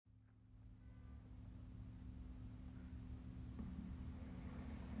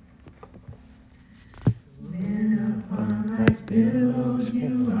billows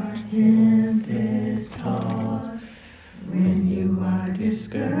you are tempest tossed. When you are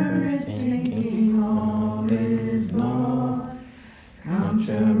discouraged, thinking all is lost, count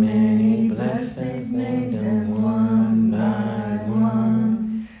your many blessings, name them one by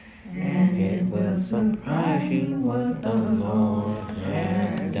one, and it will surprise you what the Lord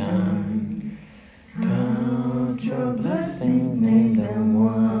has done. Count your blessings, name them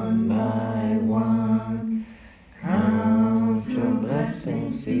one by one. Count your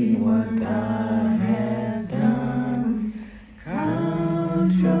blessings, see what God has done.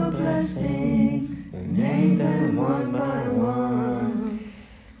 Count your blessings, name them one by one.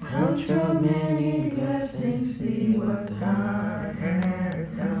 Count your many blessings, see what God has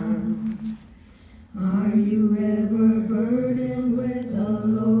done. Are you ever burdened with a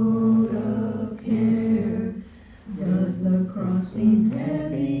load of care? Does the cross seem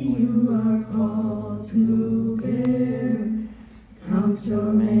heavy you are called to bear? Count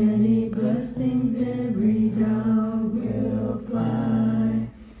your many blessings, every doubt will fly,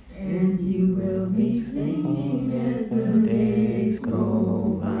 and you will be singing as the days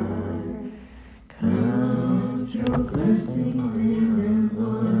go by. Count your blessings, name them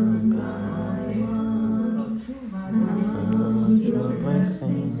one by one. Count your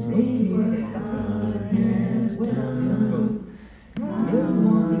blessings, see what God has done.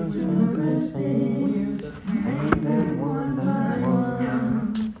 Count your blessings, name them one by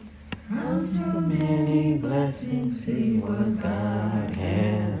one. Count your many blessings, see what God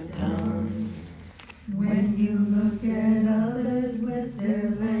has done. When you look at others with their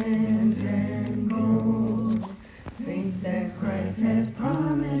land and gold, think that Christ has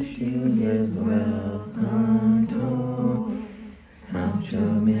promised you His wealth untold. Count your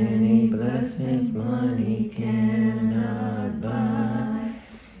many blessings, money cannot buy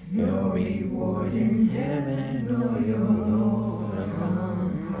your reward in heaven or your Lord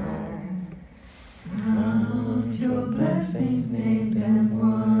on high. Count your blessings, name them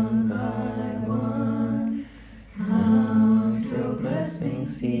one by one. Count your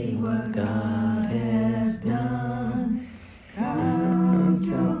blessings, see what God has done. Count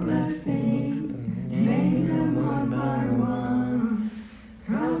your blessings, name them one by one.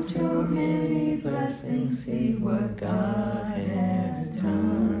 Count your many blessings, see what God has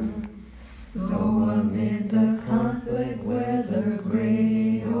done. So amid the conflict, whether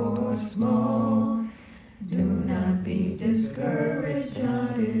great or small, do not be discouraged,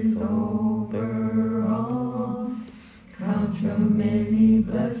 God is over all. Count your many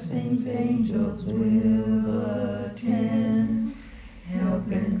blessings, angels will attend, help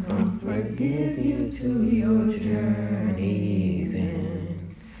and comfort give you to your journey's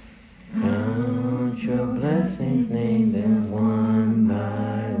end. Count your blessings, name them one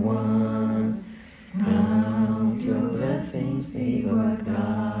by one. Count your blessings, see what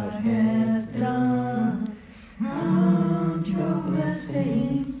God has done. Count your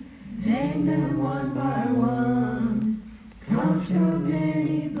blessings, name them one by one. Count your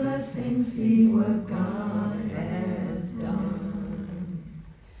many blessings, see what God has done.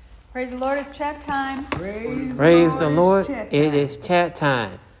 Praise the Lord, it's chat time. Praise the Lord, it is chat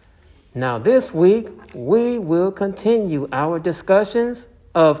time. Now this week, we will continue our discussions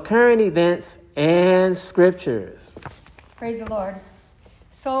of current events and scriptures. Praise the Lord.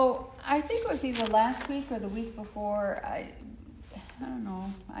 So I think it was either last week or the week before, I don't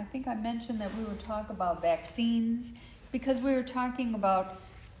know, I think I mentioned that we would talk about vaccines, because we were talking about,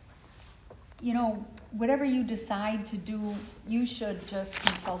 whatever you decide to do, you should just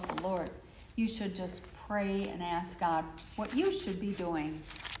consult the Lord. You should just pray and ask God what you should be doing,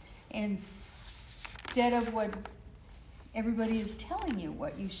 instead of what everybody is telling you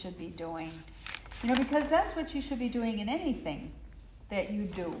what you should be doing. Because that's what you should be doing in anything that you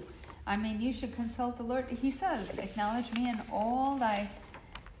do. I mean, you should consult the Lord. He says, acknowledge me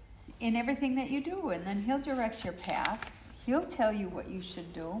in everything that you do, and then He'll direct your path. He'll tell you what you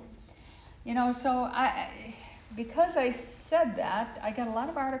should do. So because I said that, I got a lot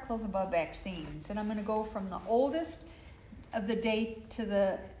of articles about vaccines, and I'm going to go from the oldest of the date to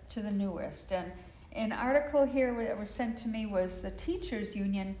the newest. And an article here that was sent to me was the Teachers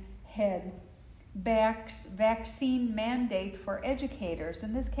Union head backs vaccine mandate for educators,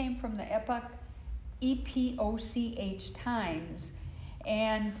 and this came from the EPOCH Times.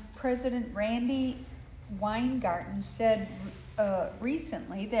 And President Randy Weingarten said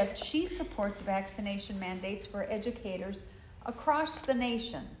recently that she supports vaccination mandates for educators across the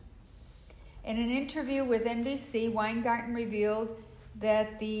nation. In an interview with NBC, Weingarten revealed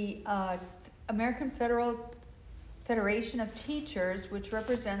that the American Federal Federation of Teachers, which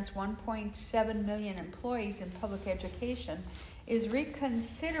represents 1.7 million employees in public education, is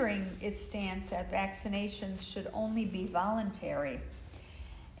reconsidering its stance that vaccinations should only be voluntary.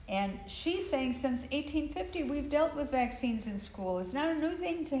 And she's saying since 1850 we've dealt with vaccines in school. It's not a new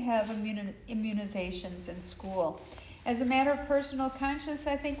thing to have immunizations in school. As a matter of personal conscience,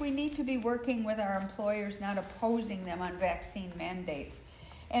 I think we need to be working with our employers, not opposing them on vaccine mandates.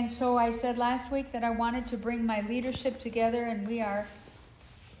 And so I said last week that I wanted to bring my leadership together, and we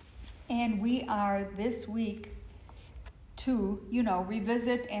are this week to,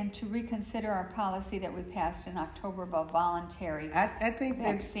 revisit and to reconsider our policy that we passed in October about voluntary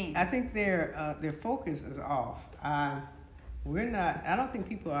vaccines. I think their focus is off. I don't think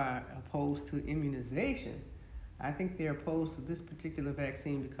people are opposed to immunization. I think they're opposed to this particular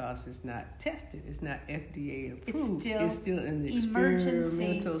vaccine because it's not tested. It's not FDA approved. It's still in the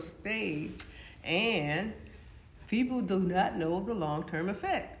experimental stage, and people do not know the long-term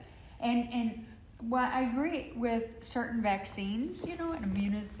effect. And well, I agree with certain vaccines, and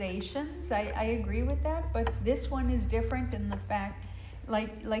immunizations. I agree with that, but this one is different in the fact,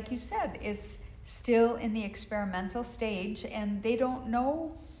 like you said, it's still in the experimental stage, and they don't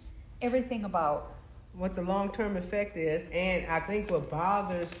know everything about what the long-term effect is. And I think what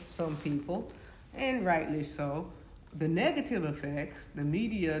bothers some people, and rightly so, the negative effects the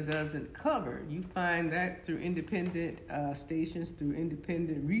media doesn't cover. You find that through independent stations, through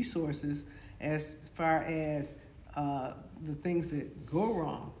independent resources, as far as the things that go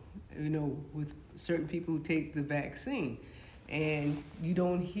wrong, with certain people who take the vaccine. And you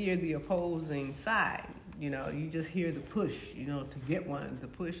don't hear the opposing side. You just hear the push, to get one, the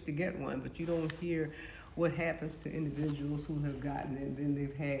push to get one, but you don't hear what happens to individuals who have gotten it and then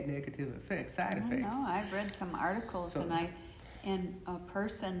they've had negative effects, side effects. I know. I've read some articles, and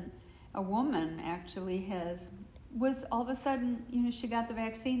a woman actually was all of a sudden, she got the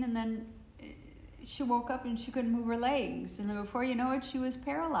vaccine, and then she woke up and she couldn't move her legs, and then before you know it, she was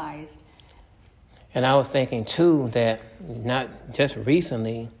paralyzed. And I was thinking too that not just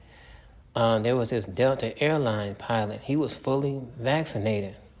recently, there was this Delta airline pilot. He was fully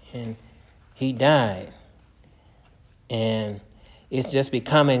vaccinated, and he died. And it's just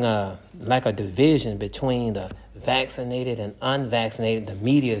becoming like a division between the vaccinated and unvaccinated. The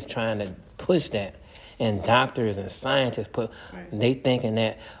media is trying to push that, and doctors and scientists they thinking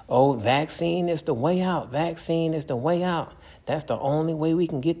that vaccine is the way out. Vaccine is the way out. That's the only way we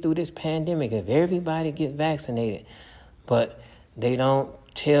can get through this pandemic if everybody get vaccinated. But they don't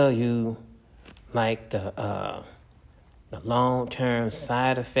tell you like the long-term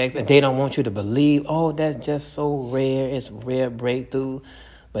side effects, and they don't want you to believe, that's just so rare, it's rare breakthrough.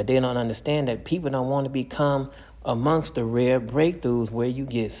 But they don't understand that people don't want to become amongst the rare breakthroughs where you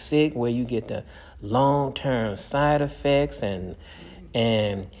get sick, where you get the long-term side effects, and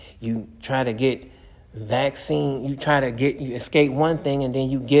you try to get vaccine, you escape one thing, and then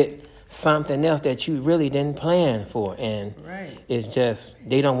you get something else that you really didn't plan for, and it's just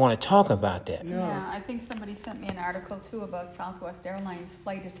they don't want to talk about that. No. Yeah, I think somebody sent me an article too about Southwest Airlines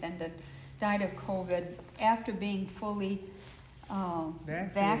flight attendant died of COVID after being fully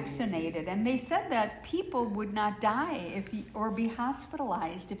vaccinated, and they said that people would not die or be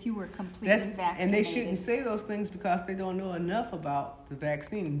hospitalized if you were completely vaccinated. And they shouldn't say those things because they don't know enough about the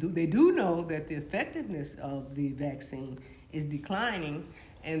vaccine. They do know that the effectiveness of the vaccine is declining,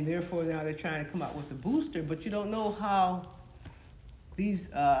 and therefore now they're trying to come out with a booster, but you don't know how these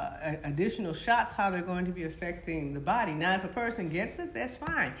additional shots, how they're going to be affecting the body. Now, if a person gets it, that's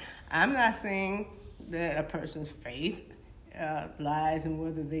fine. I'm not saying that a person's faith lies in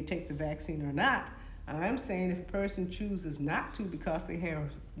whether they take the vaccine or not. I'm saying if a person chooses not to because they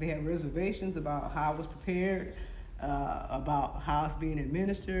have reservations about how it was prepared, about how it's being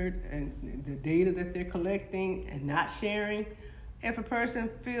administered, and the data that they're collecting and not sharing, if a person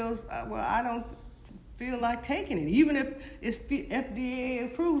feels, I don't feel like taking it, even if it's FDA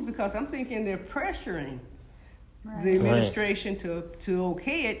approved, because I'm thinking they're pressuring the administration to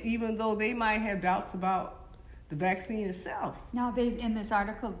okay it, even though they might have doubts about the vaccine itself. Now, in this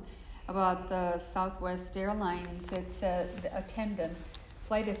article about the Southwest Airlines, it said the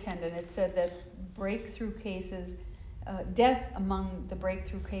flight attendant, it said that breakthrough cases, death among the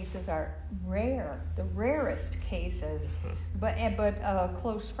breakthrough cases are rare, the rarest cases. But a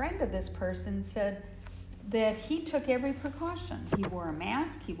close friend of this person said that he took every precaution. He wore a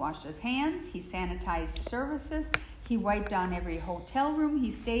mask, he washed his hands, he sanitized services, he wiped down every hotel room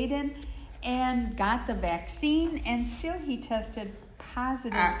he stayed in, and got the vaccine, and still he tested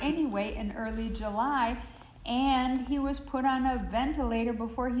positive anyway in early July. and he was put on a ventilator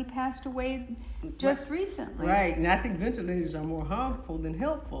before he passed away just recently. Right, and I think ventilators are more harmful than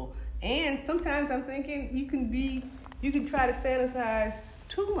helpful. And sometimes I'm thinking you can try to sanitize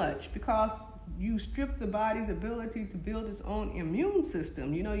too much because you strip the body's ability to build its own immune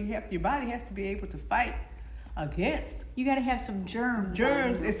system. You know, your body has to be able to fight against. You got to have some germs.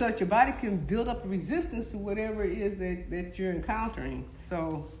 And so that your body can build up a resistance to whatever it is that you're encountering.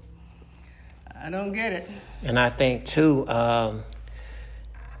 So I don't get it. And I think too,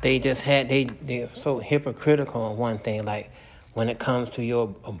 they're so hypocritical on one thing. Like when it comes to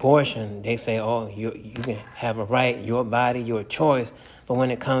your abortion, they say, "Oh, you can have a right, your body, your choice." But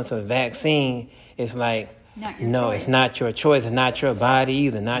when it comes to a vaccine, it's like, no, choice. It's not your choice. It's not your body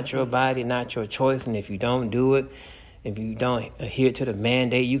either. Not your body, not your choice. And if you don't do it, if you don't adhere to the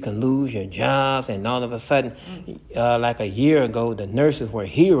mandate, you can lose your jobs. And all of a sudden, like a year ago, the nurses were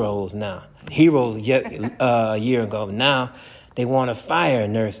heroes now. A year ago. Now they want to fire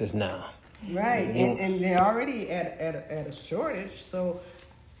nurses now. Right, and they're already at a shortage. So,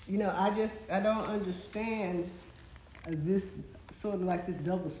 you know, I don't understand this sort of like this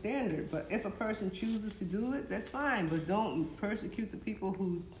double standard. But if a person chooses to do it, that's fine. But don't persecute the people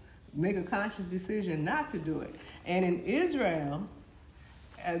who make a conscious decision not to do it. And in Israel,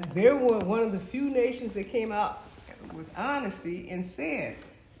 they were one of the few nations that came out with honesty and said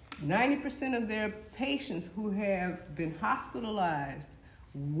 90% of their patients who have been hospitalized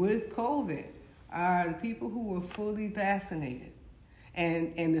with COVID are the people who were fully vaccinated.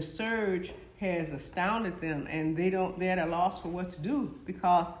 And the surge has astounded them, and they're at a loss for what to do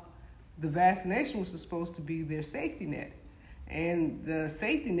because the vaccination was supposed to be their safety net. And the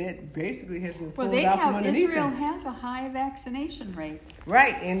safety net basically has been pulled out from underneath Israel them. has a high vaccination rate.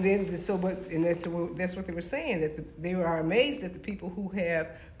 Right, and then that's what they were saying, that they are amazed that the people who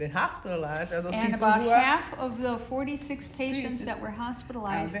have been hospitalized are those and people about who half of the 46 patients that were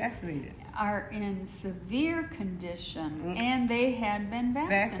hospitalized are in severe condition, and they had been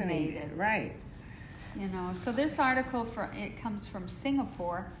vaccinated. Right. You know, so this article comes from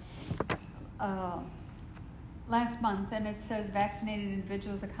Singapore last month, and it says vaccinated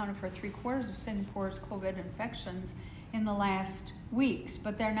individuals accounted for 3/4 of Singapore's COVID infections in the last weeks,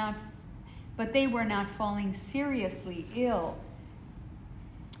 but they were not falling seriously ill.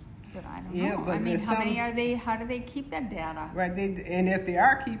 But I don't know. But I mean, how many are they? How do they keep that data? Right, and if they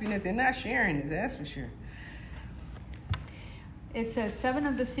are keeping it, they're not sharing it. That's for sure. It says 7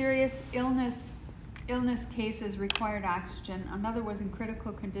 of the serious illness cases required oxygen. Another was in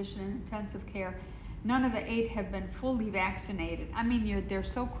critical condition in intensive care. None of the 8 have been fully vaccinated. I mean, they're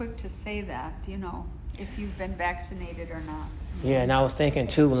so quick to say that, you know, if you've been vaccinated or not. Yeah, and I was thinking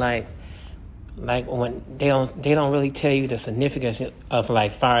too, like when they don't really tell you the significance of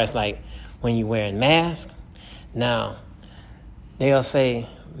like far as like when you wearing mask. Now they'll say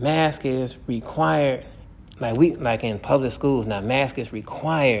mask is required, like in public schools now, mask is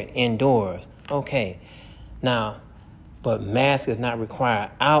required indoors. Okay, now, but mask is not required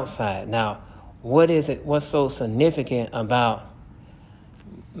outside. Now, what's so significant about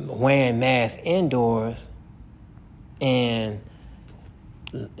wearing masks indoors and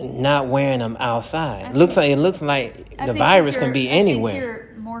not wearing them outside? It looks like the virus can be anywhere. I think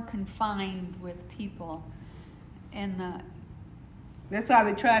you're more confined with people in the That's how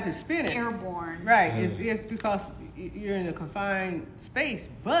they tried to spin it. Airborne. Right, it's because you're in a confined space,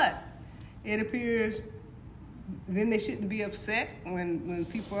 but it appears then they shouldn't be upset when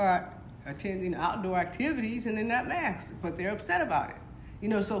people are attending outdoor activities and they're not masked, but they're upset about it. You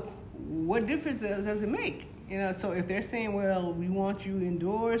know, so what difference does it make? You know, so if they're saying, well, we want you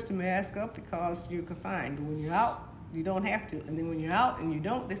indoors to mask up because you're confined, but when you're out, you don't have to. And then when you're out and you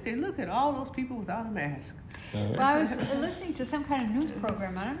don't, they say, look at all those people without a mask. Well, I was listening to some kind of news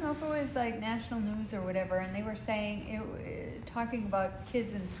program. I don't know if it was like national news or whatever, and they were saying, talking about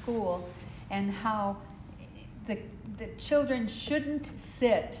kids in school and how the children shouldn't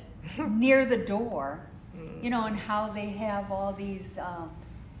sit near the door, you know, and how they have all these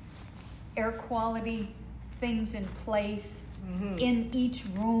air quality things in place in each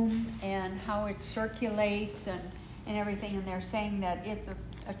room and how it circulates and everything. And they're saying that if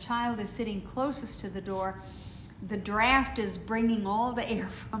a child is sitting closest to the door, the draft is bringing all the air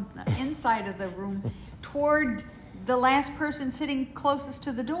from the inside of the room toward the last person sitting closest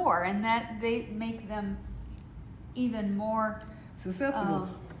to the door, and that they make them even more susceptible.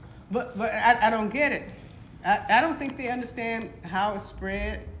 But I don't get it. I don't think they understand how it's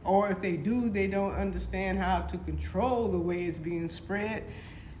spread, or if they do, they don't understand how to control the way it's being spread.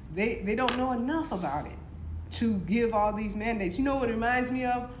 They don't know enough about it to give all these mandates. You know what it reminds me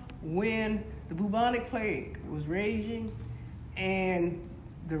of? When the bubonic plague was raging, and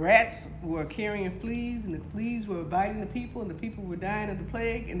the rats were carrying fleas, and the fleas were biting the people, and the people were dying of the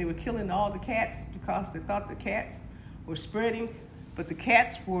plague, and they were killing all the cats because they thought the cats were spreading, but the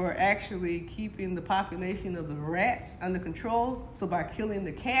cats were actually keeping the population of the rats under control. So by killing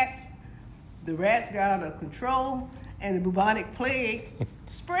the cats, the rats got out of control, and the bubonic plague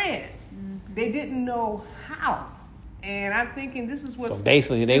spread. They didn't know how. And I'm thinking this is what... So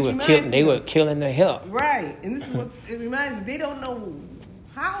basically, they were killing the health. Right. And this is what it reminds me. They don't know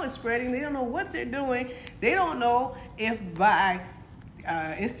how it's spreading. They don't know what they're doing. They don't know if by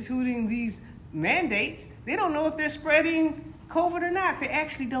instituting these mandates, they don't know if they're spreading COVID or not. They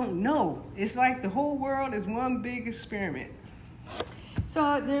actually don't know. It's like the whole world is one big experiment.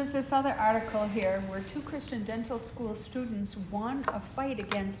 So there's this other article here where 2 Christian dental school students won a fight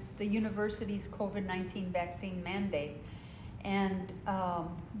against the university's COVID-19 vaccine mandate. And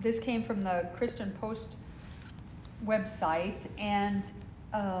this came from the Christian Post website, and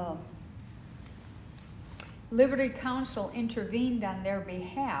Liberty Counsel intervened on their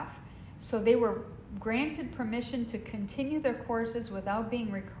behalf. So they were granted permission to continue their courses without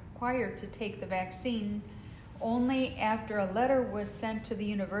being required to take the vaccine, only after a letter was sent to the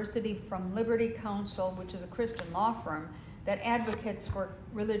university from Liberty Counsel, which is a Christian law firm that advocates for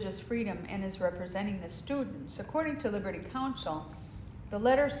religious freedom and is representing the students. According to Liberty Counsel, the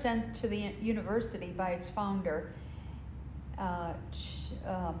letter sent to the university by its founder,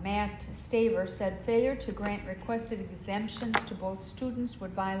 Matt Staver, said failure to grant requested exemptions to both students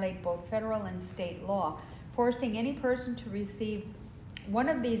would violate both federal and state law. Forcing any person to receive one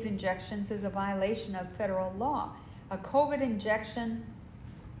of these injections is a violation of federal law. A COVID injection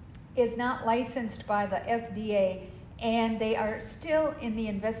is not licensed by the FDA, and they are still in the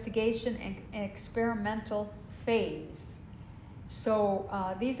investigation and experimental phase. So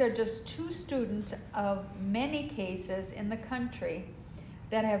these are just 2 students of many cases in the country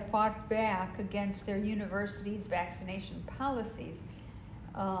that have fought back against their university's vaccination policies.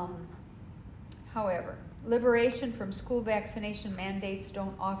 However, liberation from school vaccination mandates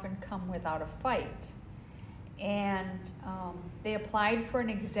don't often come without a fight. And they applied for an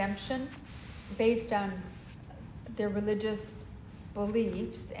exemption based on their religious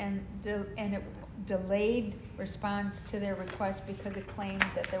beliefs, and it delayed response to their request because it claimed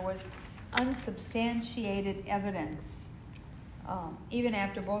that there was unsubstantiated evidence, even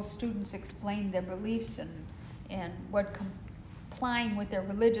after both students explained their beliefs and what complying with their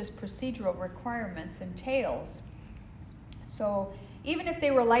religious procedural requirements entails. So even if they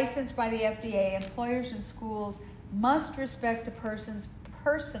were licensed by the FDA, employers and schools must respect a person's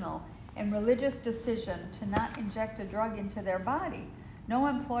personal and religious decision to not inject a drug into their body. No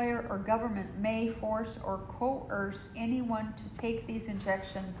employer or government may force or coerce anyone to take these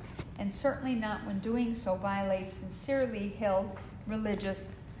injections, and certainly not when doing so violates sincerely held religious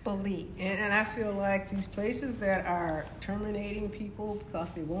beliefs. And I feel like these places that are terminating people because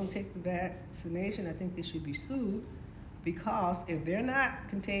they won't take the vaccination, I think they should be sued, because if they're not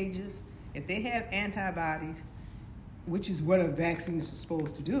contagious, if they have antibodies, which is what a vaccine is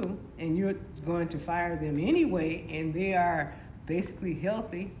supposed to do, and you're going to fire them anyway, and they are basically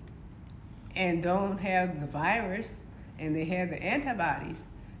healthy and don't have the virus, and they have the antibodies,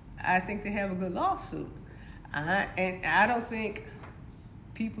 I think they have a good lawsuit. And I don't think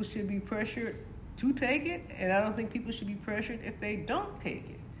people should be pressured to take it, and I don't think people should be pressured if they don't take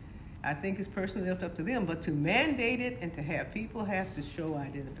it. I think it's personally left up to them, but to mandate it and to have people have to show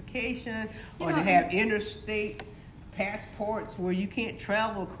identification or to have interstate passports where you can't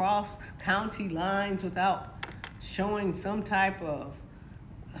travel across county lines without showing some type of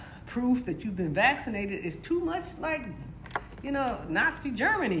proof that you've been vaccinated is too much like, Nazi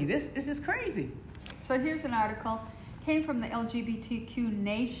Germany. This is crazy. So here's an article. Came from the LGBTQ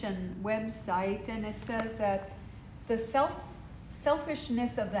Nation website, and it says that the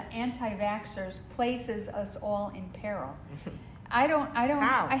selfishness of the anti-vaxxers places us all in peril.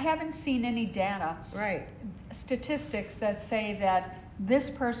 How? I haven't seen any data, right, statistics that say that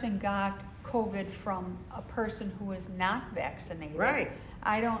this person got COVID from a person who is not vaccinated. Right.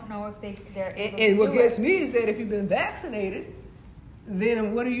 I don't know if they're able to and what do gets it. me is that if you've been vaccinated,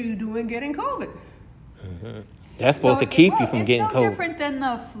 then what are you doing getting COVID? Mm-hmm. That's supposed to keep you from getting COVID. It's no different than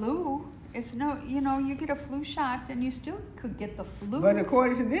the flu. It's you get a flu shot and you still could get the flu. But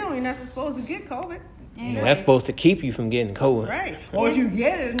according to them, you're not supposed to get COVID. Anyway. Yeah, that's supposed to keep you from getting COVID. Right. Or if you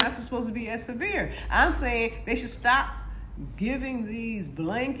get it, it's not supposed to be as severe. I'm saying they should stop giving these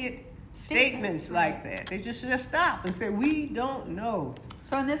blanket statements like that. They just should stop and say, we don't know.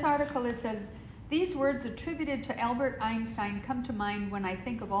 So in this article it says These words attributed to Albert Einstein come to mind when I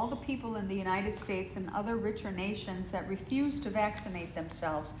think of all the people in the United States and other richer nations that refuse to vaccinate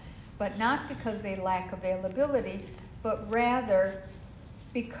themselves, but not because they lack availability, but rather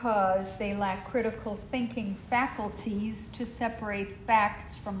because they lack critical thinking faculties to separate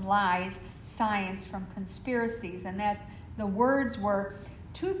facts from lies, science from conspiracies. And that the words were,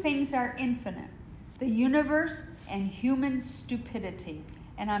 two things are infinite, the universe and human stupidity.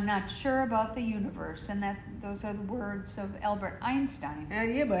 And I'm not sure about the universe. And those are the words of Albert Einstein.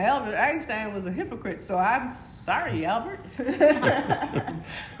 And yeah, but Albert Einstein was a hypocrite, so I'm sorry, Albert. I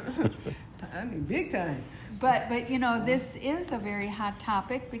mean, big time. But you know, this is a very hot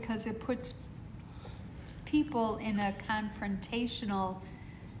topic because it puts people in a confrontational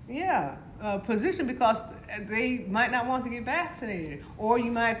position, because they might not want to get vaccinated. Or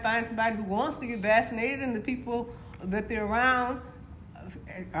you might find somebody who wants to get vaccinated, and the people that they're around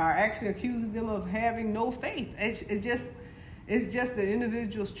are actually accusing them of having no faith. It's just the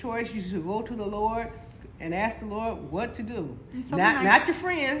individual's choice. You should go to the Lord and ask the Lord what to do. Not your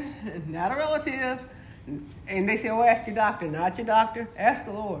friend, not a relative. And they say, oh, ask your doctor. Not your doctor. Ask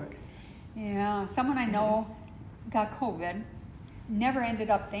the Lord. Yeah, someone I know got COVID, never ended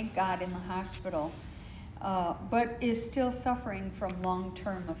up, thank God, in the hospital, but is still suffering from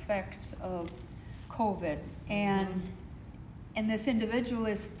long-term effects of COVID. And this individual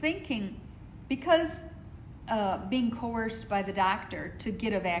is thinking, because being coerced by the doctor to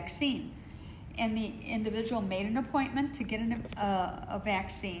get a vaccine, and the individual made an appointment to get a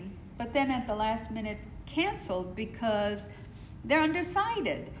vaccine, but then at the last minute canceled because they're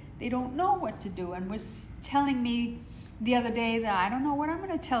undecided. They don't know what to do, and was telling me the other day that I don't know what I'm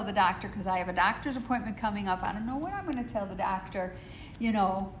going to tell the doctor because I have a doctor's appointment coming up. I don't know what I'm going to tell the doctor, you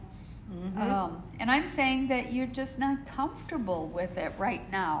know. Mm-hmm. And I'm saying that you're just not comfortable with it right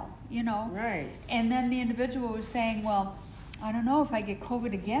now, you know. Right. And then the individual was saying, well, I don't know if I get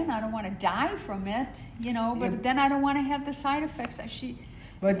COVID again. I don't want to die from it, you know, but then I don't want to have the side effects.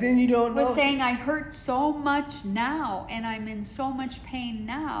 But then you don't know. Was saying I hurt so much now and I'm in so much pain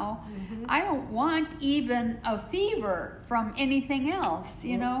now. Mm-hmm. I don't want even a fever from anything else,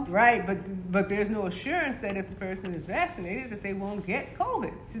 you know. Right, but there's no assurance that if the person is vaccinated that they won't get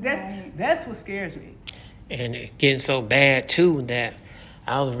COVID. See, that's what scares me. And it's getting so bad too that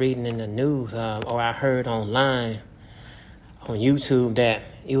I was reading in the news or I heard online on YouTube that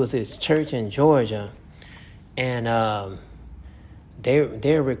it was this church in Georgia, and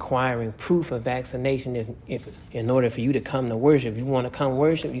they're requiring proof of vaccination if in order for you to come to worship. If you want to come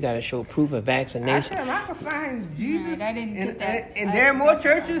worship, you got to show proof of vaccination. I can find Jesus. Yeah, I didn't get that. And there are more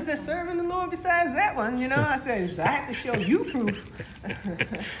churches that serving the Lord besides that one. You know, I said I have to show you proof.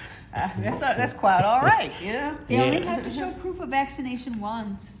 That's quite all right. Yeah. They only have to show proof of vaccination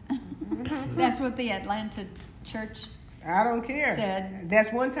once. That's what the Atlanta church. I don't care. Said,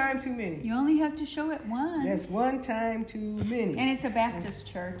 that's one time too many. You only have to show it once. That's one time too many. And it's a Baptist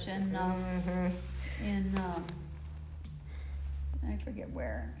church in I forget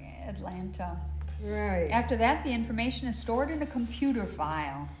where, Atlanta. Right. After that, the information is stored in a computer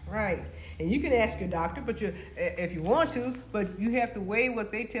file. Right. And you can ask your doctor, but if you want to, but you have to weigh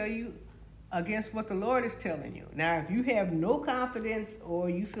what they tell you against what the Lord is telling you. Now, if you have no confidence or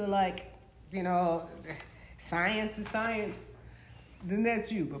you feel like, you know, science is science, then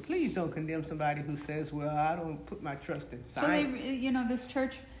that's you. But please don't condemn somebody who says, well, I don't put my trust in science. So this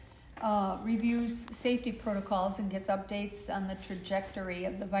church reviews safety protocols and gets updates on the trajectory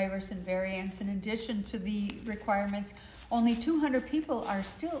of the virus and variants. In addition to the requirements, only 200 people are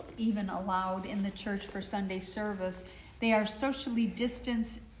still even allowed in the church for Sunday service. They are socially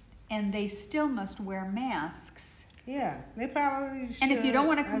distanced and they still must wear masks. Yeah, they probably should. And if you don't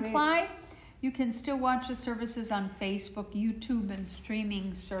want to comply, you can still watch the services on Facebook, YouTube, and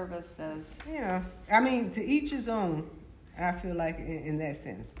streaming services. Yeah, I mean, to each his own, I feel like in that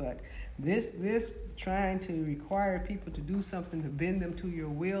sense. But this trying to require people to do something to bend them to your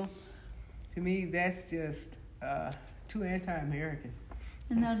will, to me, that's just too anti-American.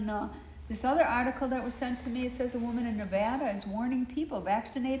 And then this other article that was sent to me, it says a woman in Nevada is warning people,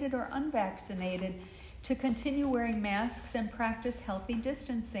 vaccinated or unvaccinated, to continue wearing masks and practice healthy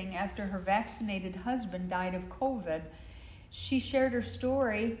distancing after her vaccinated husband died of COVID. She shared her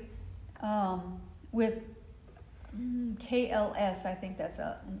story with KLS, I think that's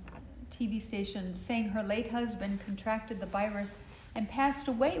a TV station, saying her late husband contracted the virus and passed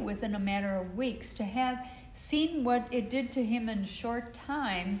away within a matter of weeks. To have seen what it did to him in a short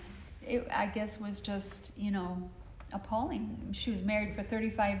time, it, I guess, was just, appalling. She was married for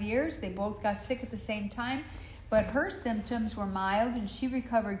 35 years. They both got sick at the same time, but her symptoms were mild and she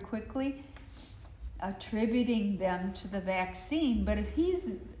recovered quickly. attributing them to the vaccine. But if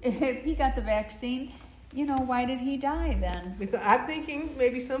he got the vaccine, why did he die then? Because I'm thinking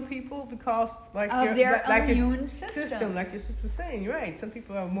maybe some people, because of their immune system, like your sister was saying, you're right. Some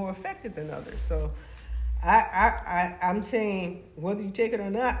people are more affected than others. So I'm saying, whether you take it or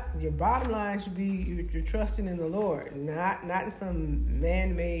not, your bottom line should be you're trusting in the Lord, not in some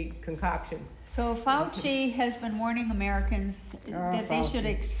man-made concoction. So Fauci has been warning Americans that they should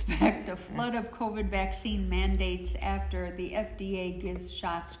expect a flood of COVID vaccine mandates after the FDA gives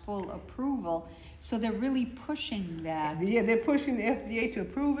shots full approval. So they're really pushing that. Yeah, they're pushing the FDA to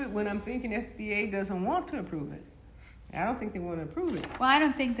approve it when I'm thinking FDA doesn't want to approve it. I don't think they want to approve it. Well, I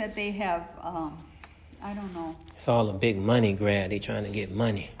don't think that they have, I don't know. It's all a big money grab. They're trying to get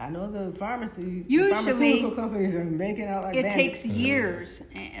money. I know the Usually, pharmaceutical companies are making out like bandits. It takes years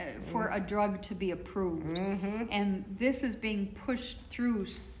for a drug to be approved. Mm-hmm. And this is being pushed through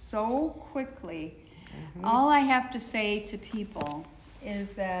so quickly. Mm-hmm. All I have to say to people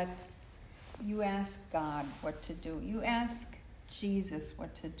is that you ask God what to do. You ask Jesus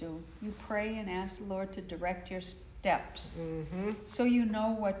what to do. You pray and ask the Lord to direct your steps, so you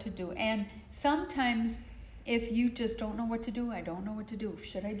know what to do. And sometimes if you just don't know what to do, I don't know what to do.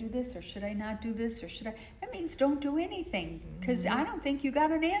 Should I do this or should I not do this or should I? That means don't do anything, because I don't think you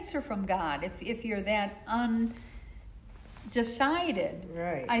got an answer from God if you're that undecided.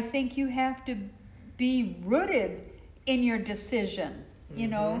 Right. I think you have to be rooted in your decision.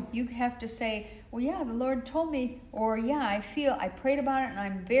 You have to say, well, yeah, the Lord told me, or yeah, I prayed about it and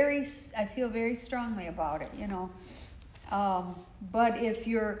I feel very strongly about it, But if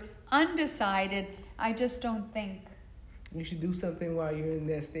you're undecided, I just don't think you should do something while you're in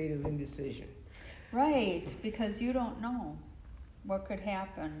that state of indecision. Right, because you don't know what could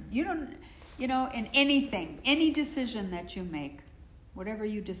happen. You don't, in anything, any decision that you make, whatever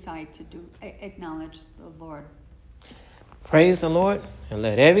you decide to do, acknowledge the Lord. Praise the Lord, and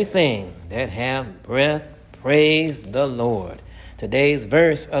let everything that have breath praise the Lord. Today's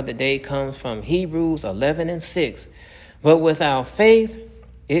verse of the day comes from Hebrews 11:6. But without faith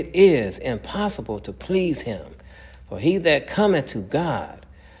it is impossible to please him. For he that cometh to God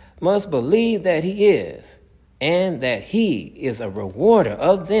must believe that he is, and that he is a rewarder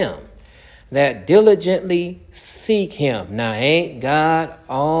of them that diligently seek him. Now, ain't God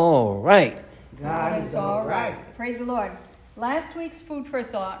all right? God is all right. Praise the Lord. Last week's food for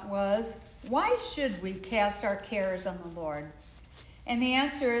thought was, why should we cast our cares on the Lord? And the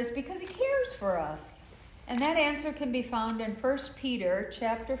answer is because he cares for us. And that answer can be found in 1 Peter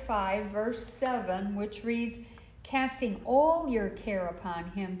chapter 5, verse 7, which reads, casting all your care upon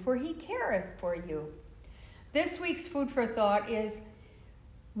him, for he careth for you. This week's food for thought is,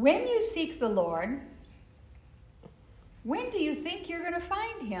 when you seek the Lord, when do you think you're going to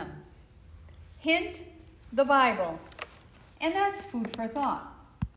find him? Hint, the Bible. And that's food for thought.